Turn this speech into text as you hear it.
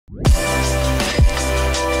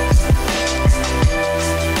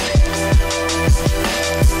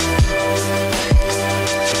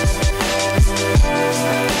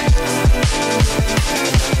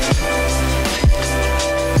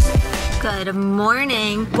Good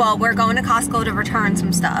morning. Well, we're going to Costco to return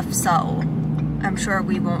some stuff, so I'm sure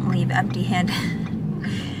we won't leave empty-handed.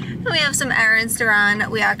 We have some errands to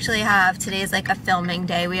run. We actually have, today's like a filming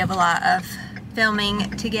day. We have a lot of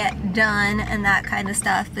filming to get done and that kind of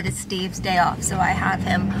stuff, but it's Steve's day off, so I have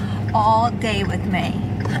him all day with me.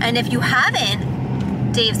 And if you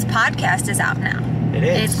haven't, Dave's podcast is out now. It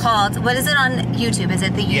is. It's called, what is it on YouTube? Is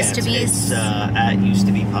it the Used to Be's? It's at Used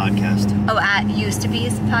to Be Podcast. Oh, at Used to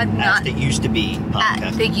Be's podcast? At the Used to Be Podcast.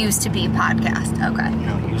 At the Used to Be podcast, okay.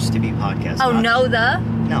 No, Used to Be Podcast. Oh, no,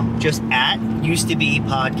 No, just at Used to Be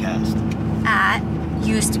Podcast. At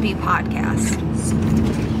Used to Be Podcast.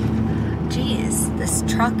 Jeez, this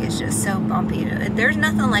truck is just so bumpy. There's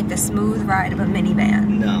nothing like the smooth ride of a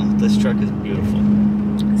minivan. No, this truck is beautiful.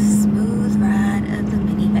 Smooth ride of the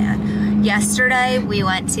minivan. Yesterday, we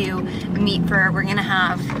went to meet for, we're gonna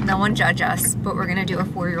have, no one judge us, but we're gonna do a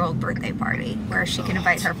 4-year-old birthday party where she can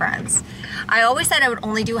invite her friends. I always said I would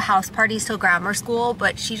only do house parties till grammar school,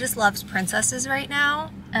 but she just loves princesses right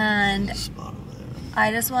now. And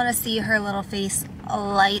I just wanna see her little face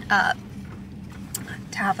light up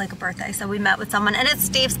to have like a birthday. So we met with someone, and it's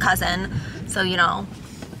Dave's cousin, so you know,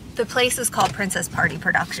 the place is called Princess Party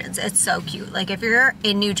Productions. It's so cute. Like if you're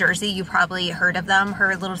in New Jersey, you probably heard of them.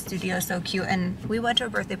 Her little studio is so cute, and we went to a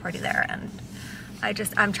birthday party there, and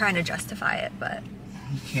I'm trying to justify it, but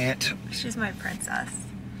You can't. She's my princess.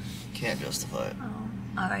 Can't justify it. Oh,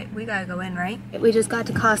 all right, we gotta go in, right? We just got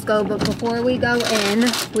to Costco, but before we go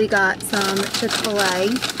in, we got some Chick-fil-A.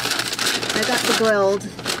 I got the grilled.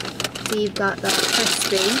 Steve got the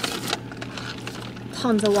crispy.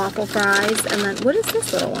 Tons of waffle fries, and then what is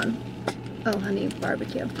this little one? Oh, honey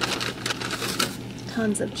barbecue.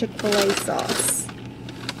 Tons of Chick-fil-A sauce.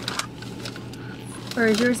 Or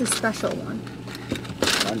is yours a special one?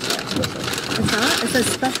 It's not? It says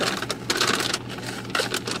special.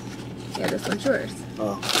 Yeah, this one's yours.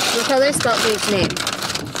 Oh. Look how they spelled Dave's name.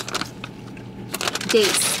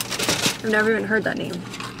 Dace. I've never even heard that name.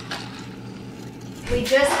 We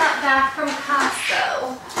just got back from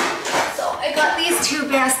Costco. So I got these 2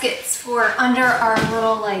 baskets for under our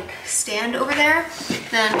little like stand over there.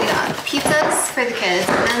 Then we got pizzas for the kids.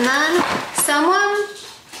 And then someone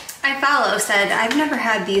I follow said, I've never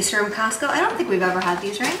had these from Costco. I don't think we've ever had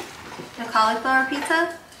these, right? The cauliflower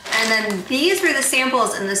pizza. And then these were the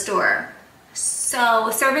samples in the store.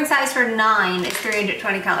 So serving size for 9 is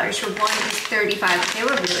 320 calories. For 1 is 35. They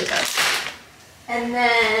were really good. And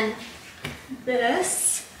then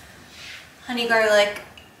this honey garlic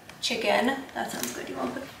chicken. That sounds good. You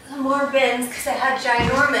want to put some more bins because I had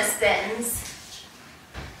ginormous bins.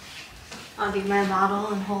 I'll be my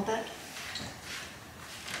model and hold it.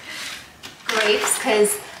 Grapes,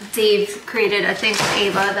 because Dave created a thing with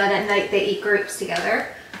Ava that at night they eat grapes together.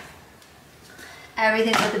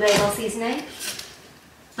 Everything with the bagel seasoning.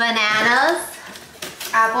 Bananas.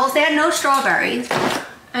 Apples. They had no strawberries.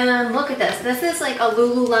 And then look at this. This is like a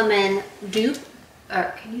Lululemon dupe.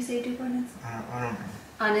 Or can you say dupe on Instagram? I don't know.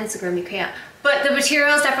 On Instagram you can't. But the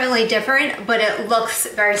material is definitely different, but it looks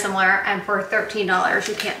very similar, and for $13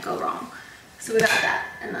 you can't go wrong. So we got that,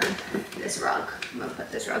 and then this rug. I'm gonna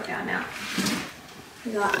put this rug down now.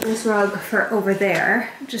 We got this rug for over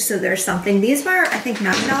there, just so there's something. These were, I think,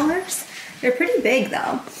 $9. They're pretty big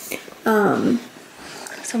though.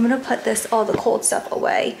 So I'm gonna put all the cold stuff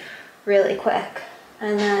away really quick.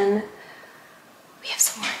 And then we have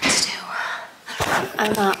some work to do.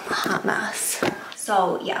 I'm a hot mess.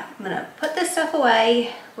 So yeah, I'm gonna put this stuff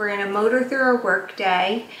away. We're gonna motor through our work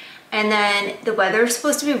day. And then the weather's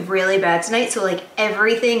supposed to be really bad tonight. So like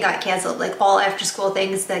everything got canceled. Like all after school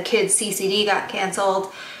things, the kids' CCD got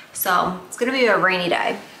canceled. So it's gonna be a rainy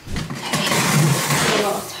day. Okay, a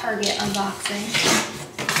little Target unboxing.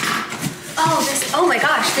 Oh my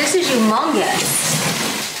gosh, this is humongous.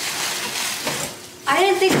 I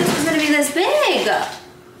didn't think this was gonna be this big.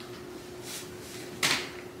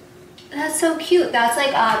 That's so cute. That's like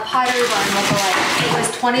a Pottery Barn lookalike. It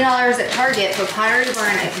was $20 at Target, but Pottery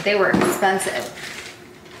Barn, they were expensive.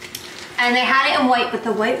 And they had it in white, but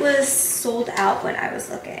the white was sold out when I was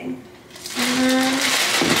looking. And then,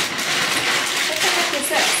 what the heck is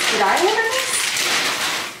this? Did I order this?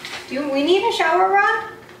 Do we need a shower rod?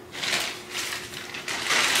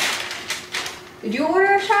 Did you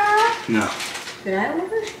order a shower rod? No. Did I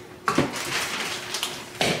order?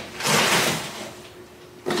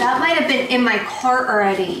 That might have been in my cart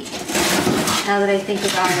already, now that I think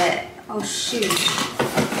about it. Oh shoot. I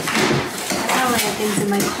thought I had things in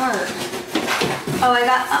my cart. Oh, I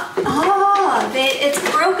got, it's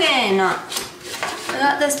broken. I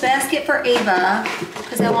got this basket for Ava,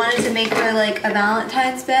 because because I wanted to make her like a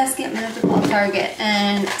Valentine's basket. I'm gonna have to call Target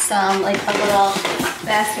and some like a little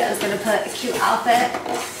basket. I was gonna put a cute outfit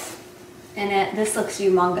in it. This looks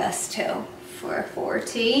humongous too for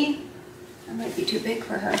 40. That might be too big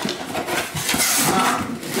for her.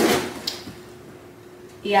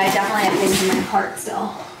 Yeah, I definitely have things in my cart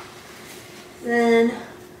still. Then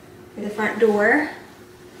for the front door,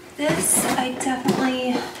 this I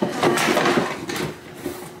definitely have.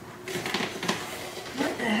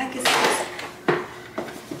 What the heck is this?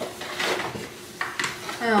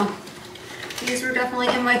 Oh, these were definitely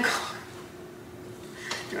in my car.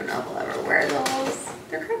 I don't know if I'll ever wear those.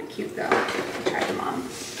 They're kind of cute though. I'll try them on.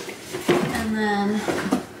 And then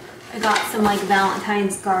I got some like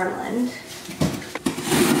Valentine's garland.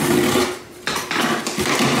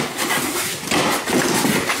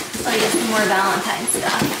 Oh yeah, some more Valentine's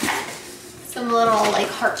stuff. Some little like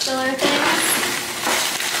heart filler things.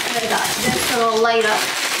 And I got this little light up.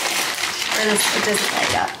 Or this, it doesn't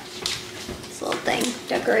light up. This little thing,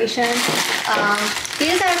 decoration.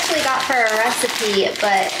 These I actually got for a recipe,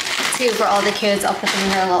 but too for all the kids, I'll put them in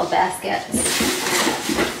their little baskets.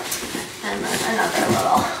 And then another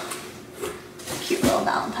little cute little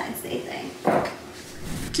Valentine's Day thing.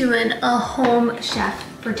 Doing a home chef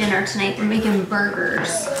for dinner tonight. We're making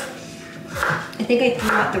burgers. I think I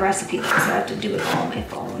threw out the recipe though, so I have to do it all on my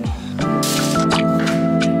phone.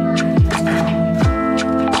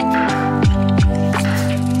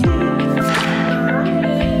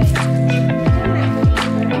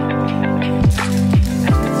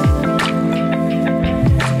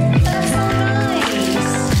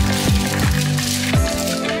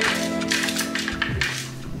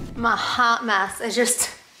 I'm a hot mess. I just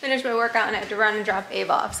finished my workout and I have to run and drop Abe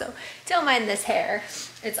off, so don't mind this hair.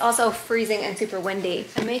 It's also freezing and super windy.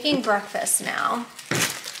 I'm making breakfast now.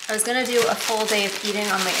 I was gonna do a full day of eating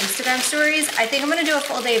on my Instagram stories. I think I'm gonna do a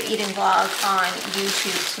full day of eating vlog on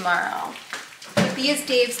YouTube tomorrow. These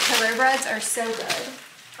Dave's Killer Breads are so good.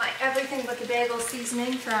 My everything but the bagel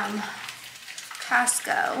seasoning from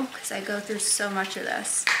Costco, because I go through so much of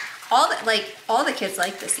this. All the kids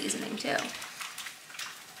like the seasoning too.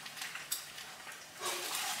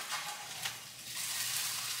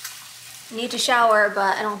 I need to shower,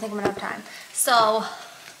 but I don't think I'm gonna have time. So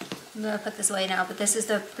I'm gonna put this away now, but this is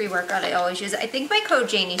the pre-workout I always use. I think my code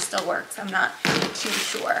Janie still works. I'm not too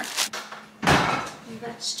sure.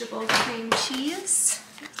 Vegetable cream cheese.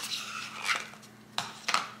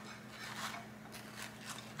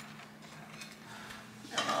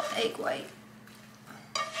 A little egg white.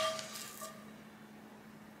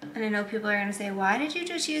 And I know people are gonna say, why did you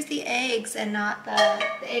just use the eggs and not the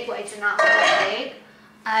egg whites and not the egg?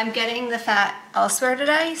 I'm getting the fat elsewhere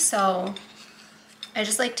today, so I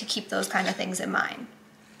just like to keep those kind of things in mind.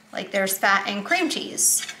 Like there's fat in cream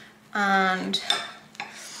cheese, and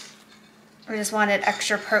I just wanted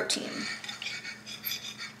extra protein.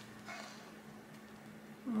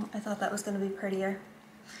 Oh, I thought that was gonna be prettier.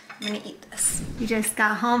 I'm gonna eat this. You just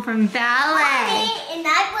got home from ballet. And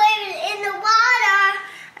I played it in the water.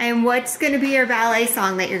 And what's gonna be your ballet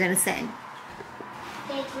song that you're gonna sing?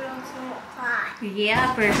 Big girls won't fly.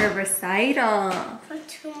 Yeah, for her recital. For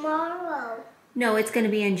tomorrow. No, it's gonna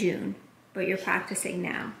be in June, but you're practicing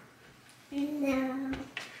now. No.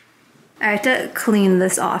 I have to clean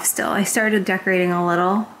this off still. I started decorating a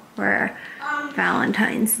little for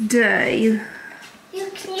Valentine's Day. You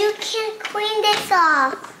can't clean this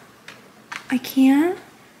off. I can't?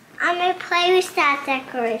 I'm gonna play with that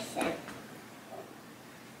decoration.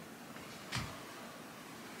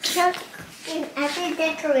 Can't clean every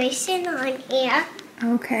decoration on here.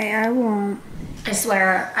 Okay, I won't. I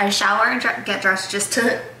swear, I shower and get dressed just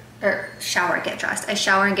to, or shower, get dressed. I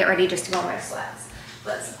shower and get ready just to go wear sweats.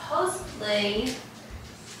 But supposedly,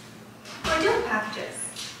 we're doing packages.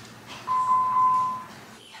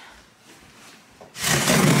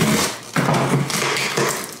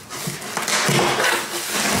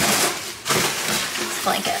 This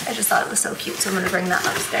blanket, I just thought it was so cute, so I'm gonna bring that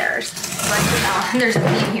upstairs. There's a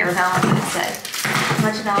theme here, Valentine's Day. A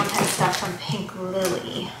bunch of Valentine's stuff from Pink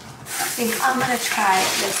Lily. I think I'm gonna try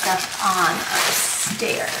this stuff on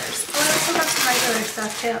upstairs. Oh, I also got some regular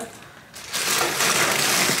stuff too.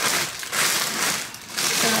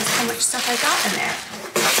 So that's how much stuff I got in there.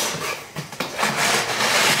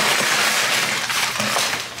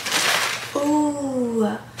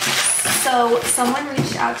 Ooh. So someone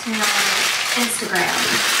reached out to me on Instagram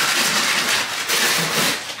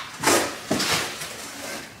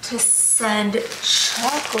to send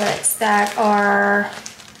chocolates that are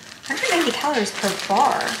 190 calories per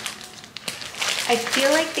bar. I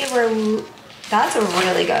feel like they were, that's a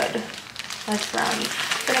really good. That's brownie.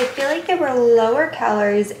 but I feel like they were lower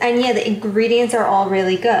calories, and yeah, the ingredients are all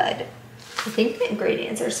really good. I think the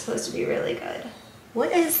ingredients are supposed to be really good.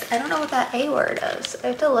 What is, I don't know what that A word is. I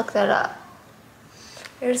have to look that up.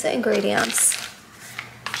 Here's the ingredients.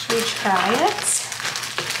 Should we try it?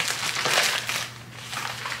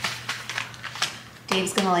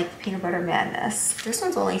 Dave's gonna like the peanut butter madness. This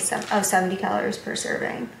one's only 70 calories per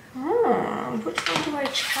serving. Which one do I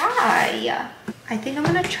try? I think I'm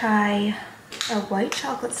gonna try a white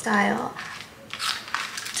chocolate style.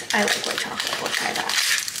 I like white chocolate, we'll try that.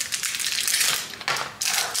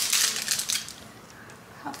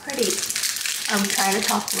 How pretty. I'm trying to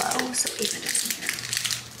talk low so Ava doesn't hear.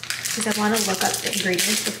 Because I want to look up the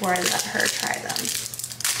ingredients before I let her try them.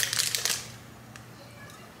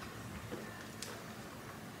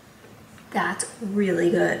 That's really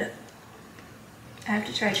good. I have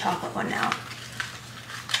to try a chocolate one now.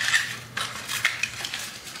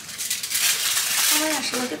 Oh my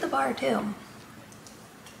gosh, look at the bar too.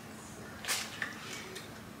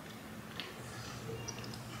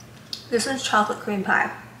 This one's chocolate cream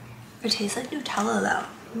pie. It tastes like Nutella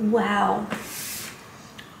though. Wow.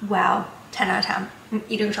 Wow, 10 out of 10. I'm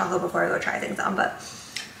eating chocolate before I go try things on, but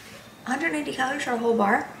 180 calories for a whole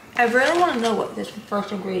bar? I really want to know what this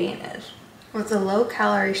first ingredient is. Well, it's a low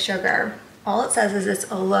calorie sugar. All it says is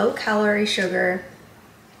it's a low calorie sugar.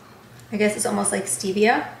 I guess it's almost like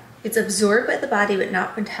stevia. It's absorbed by the body but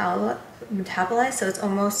not metabolized, so it's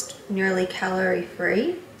almost nearly calorie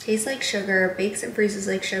free. Tastes like sugar, bakes and freezes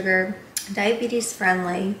like sugar, diabetes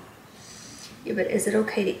friendly. Yeah, but is it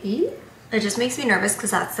okay to eat? It just makes me nervous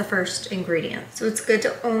because that's the first ingredient. So it's good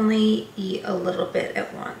to only eat a little bit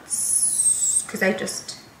at once. Because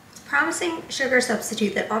it's a promising sugar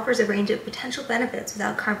substitute that offers a range of potential benefits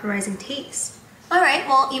without compromising taste. All right,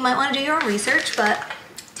 well, you might want to do your own research, but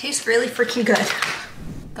it tastes really freaking good.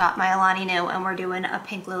 Got my Alani Nu and we're doing a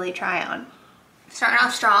Pink Lily try on. Starting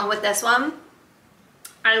off strong with this one.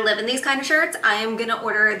 I live in these kind of shirts. I am gonna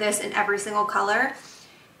order this in every single color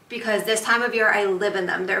because this time of year I live in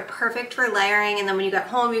them. They're perfect for layering, and then when you get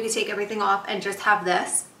home you can take everything off and just have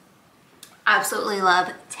this. Absolutely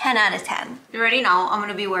love, 10 out of 10. You already know I'm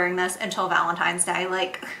gonna be wearing this until Valentine's Day.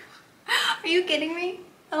 Like, are you kidding me?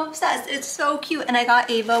 I'm obsessed. It's so cute. And I got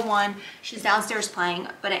Ava one. She's downstairs playing,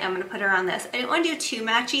 but I am gonna put her on this. I didn't want to do too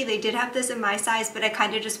matchy. They did have this in my size, but I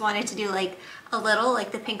kind of just wanted to do like a little,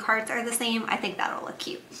 like the pink hearts are the same. I think that'll look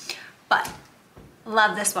cute. But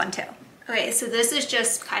love this one too. Okay, so this is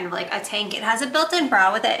just kind of like a tank. It has a built-in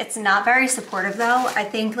bra with it. It's not very supportive though. I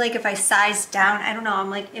think like if I size down, I don't know, I'm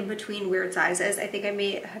like in between weird sizes. I think I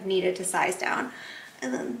may have needed to size down.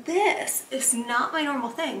 And then this is not my normal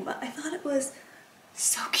thing, but I thought it was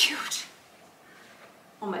so cute.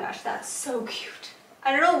 Oh my gosh, that's so cute.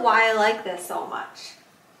 I don't know why I like this so much.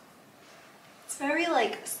 It's very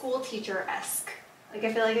like school teacher-esque. Like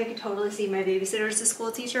I feel like I could totally see my babysitter's a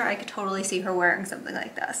school teacher. I could totally see her wearing something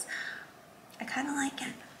like this. I kind of like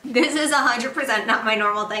it. This is 100% not my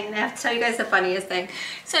normal thing, and I have to tell you guys the funniest thing.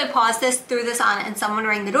 So I paused this, threw this on, and someone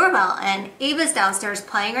rang the doorbell, and Ava's downstairs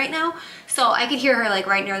playing right now, so I could hear her like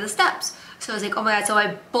right near the steps. So I was like, oh my God, so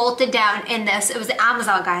I bolted down in this. It was the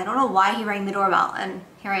Amazon guy. I don't know why he rang the doorbell, and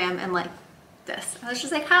here I am in like this. I was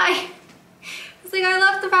just like, hi. I was like, I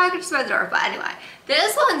left the package by the door, but anyway.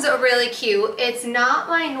 This one's really cute. It's not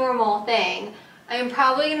my normal thing. I am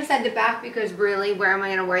probably gonna send it back because really, where am I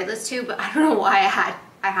gonna wear this to? But I don't know why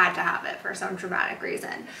I had to have it for some dramatic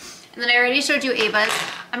reason. And then I already showed you Ava's.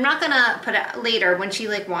 I'm not gonna put it later when she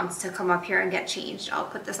like wants to come up here and get changed. I'll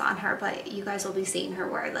put this on her, but you guys will be seeing her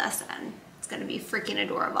wear this and it's gonna be freaking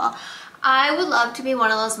adorable. I would love to be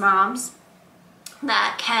one of those moms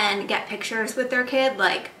that can get pictures with their kid.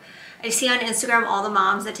 Like I see on Instagram all the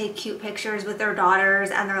moms that take cute pictures with their daughters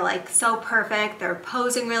and they're like so perfect. They're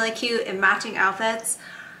posing really cute in matching outfits.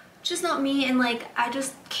 Just not me, and like I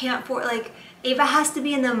just can't like Ava has to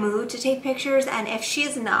be in the mood to take pictures, and if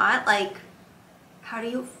she's not, like how do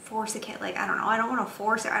you force a kid? Like I don't know, I don't want to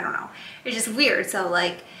force her, I don't know. It's just weird. So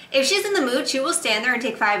like if she's in the mood, she will stand there and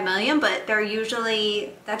take 5 million, but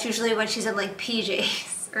that's usually when she's in like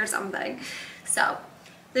PJs or something. So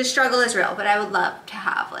the struggle is real, but I would love to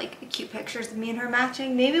have like cute pictures of me and her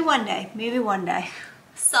matching. Maybe one day, maybe one day.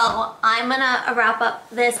 So I'm gonna wrap up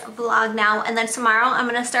this vlog now, and then tomorrow I'm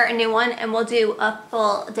gonna start a new one and we'll do a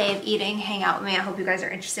full day of eating. Hang out with me. I hope you guys are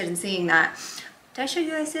interested in seeing that. Did I show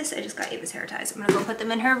you guys this? I just got Ava's hair ties. I'm gonna go put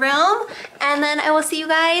them in her room, and then I will see you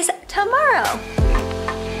guys tomorrow.